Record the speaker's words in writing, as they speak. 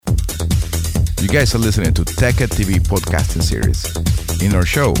You guys are listening to TechEd TV podcasting series. In our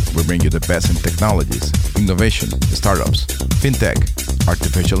show, we bring you the best in technologies, innovation, startups, fintech,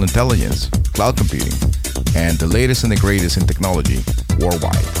 artificial intelligence, cloud computing, and the latest and the greatest in technology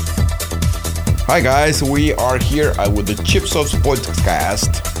worldwide. Hi guys, we are here with the ChipSoft podcast,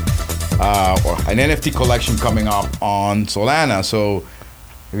 an NFT collection coming up on Solana. So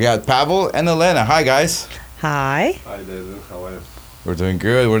we got Pavel and Elena. Hi guys. Hi. Hi David, how are you? We're doing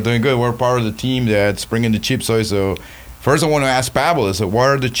good. We're part of the team that's bringing the ChipSoft. So first I want to ask Pavel, what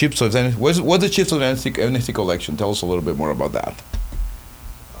are the ChipSoft and what's the ChipSoft NFT collection? Tell us a little bit more about that.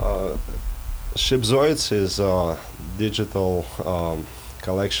 Shipzoids is a digital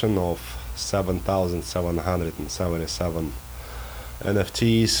collection of 7,777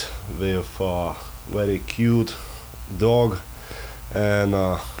 NFTs with a very cute dog. And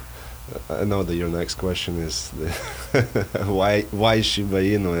I know that your next question is why Shiba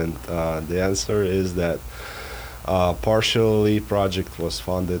Inu, and the answer is that partially project was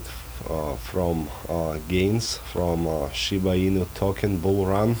funded from gains from Shiba Inu token bull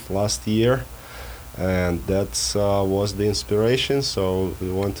run last year, and that was the inspiration. So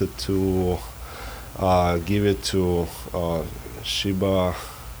we wanted to give it to Shiba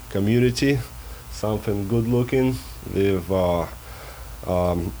community, something good looking with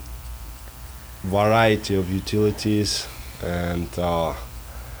variety of utilities, and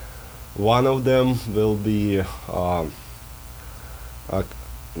one of them will be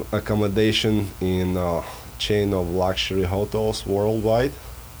accommodation in a chain of luxury hotels worldwide.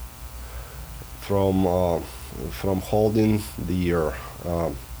 From holding the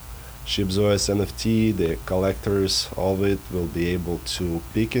Shipzoids NFT, the collectors of it will be able to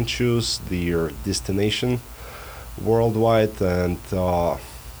pick and choose their destination worldwide, and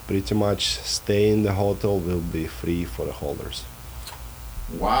pretty much stay in the hotel will be free for the holders.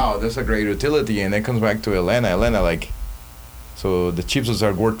 Wow, that's a great utility. And that comes back to Elena. Elena, so the ChipSods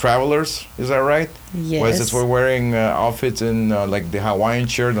are world travelers, is that right? Yes. Was it for wearing outfits in like the Hawaiian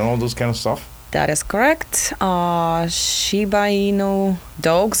shirt and all those kind of stuff? That is correct. Shiba Inu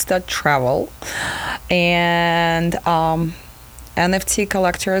dogs that travel, and NFT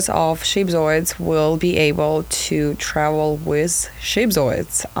collectors of Shipzoids will be able to travel with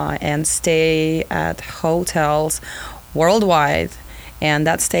Shipzoids and stay at hotels worldwide, and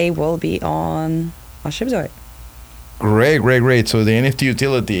that stay will be on a Shipzoid. Great. So the NFT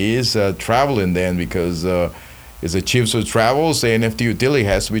utility is traveling then, because it's a ChipSoid travels, the NFT utility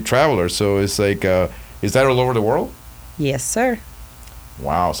has to be travelers. So it's like, is that all over the world? Yes, sir.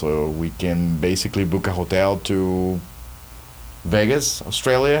 Wow, so we can basically book a hotel to Vegas,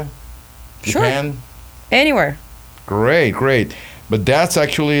 Australia, Japan? Sure. Anywhere. Great. But that's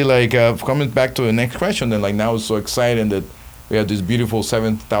actually coming back to the next question then, now it's so exciting that we have this beautiful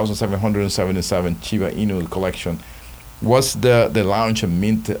 7,777 Shiba Inu collection. What's the launch and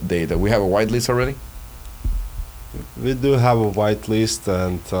mint date? We have a whitelist already? We do have a whitelist,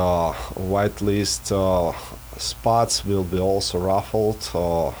 and whitelist spots will be also raffled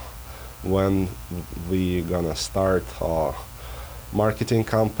when we gonna start marketing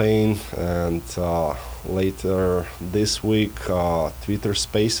campaign, and later this week Twitter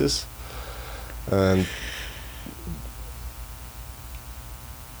Spaces, and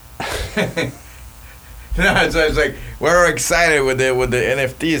it's like we're excited with the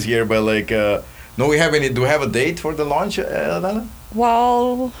NFTs here, but do we have a date for the launch, Lana?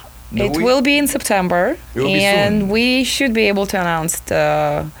 Well, it will be in September, and we should be able to announce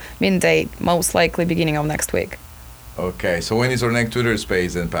the mint date most likely beginning of next week. Okay, so when is our next Twitter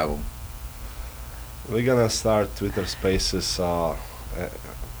Space then, Pavel? we're gonna start Twitter Spaces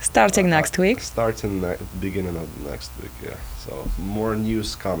Starting next week. Starting beginning of next week, yeah. So more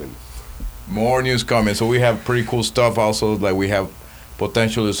news coming. So we have pretty cool stuff also, we have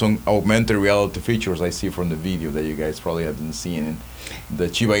potentially some augmented reality features I see from the video that you guys probably haven't seen.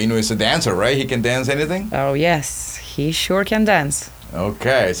 The Shiba Inu is a dancer, right? He can dance anything? Oh yes, he sure can dance.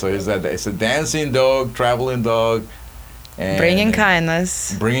 Okay, so it's a dancing dog, traveling dog, and bringing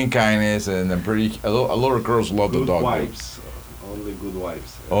kindness, and a lot of girls love good the dog. Wives. Only good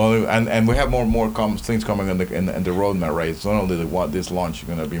wives. And we have more things coming in the roadmap, right? It's not only this launch,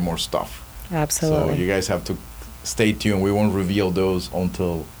 going to be more stuff. Absolutely. So you guys have to stay tuned. We won't reveal those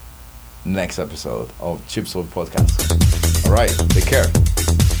until next episode of ChipSoft Podcast. All right, take care.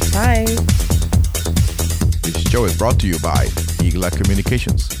 Bye. This show is brought to you by Igla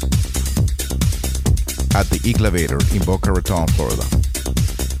Communications at the Iglevator in Boca Raton, Florida.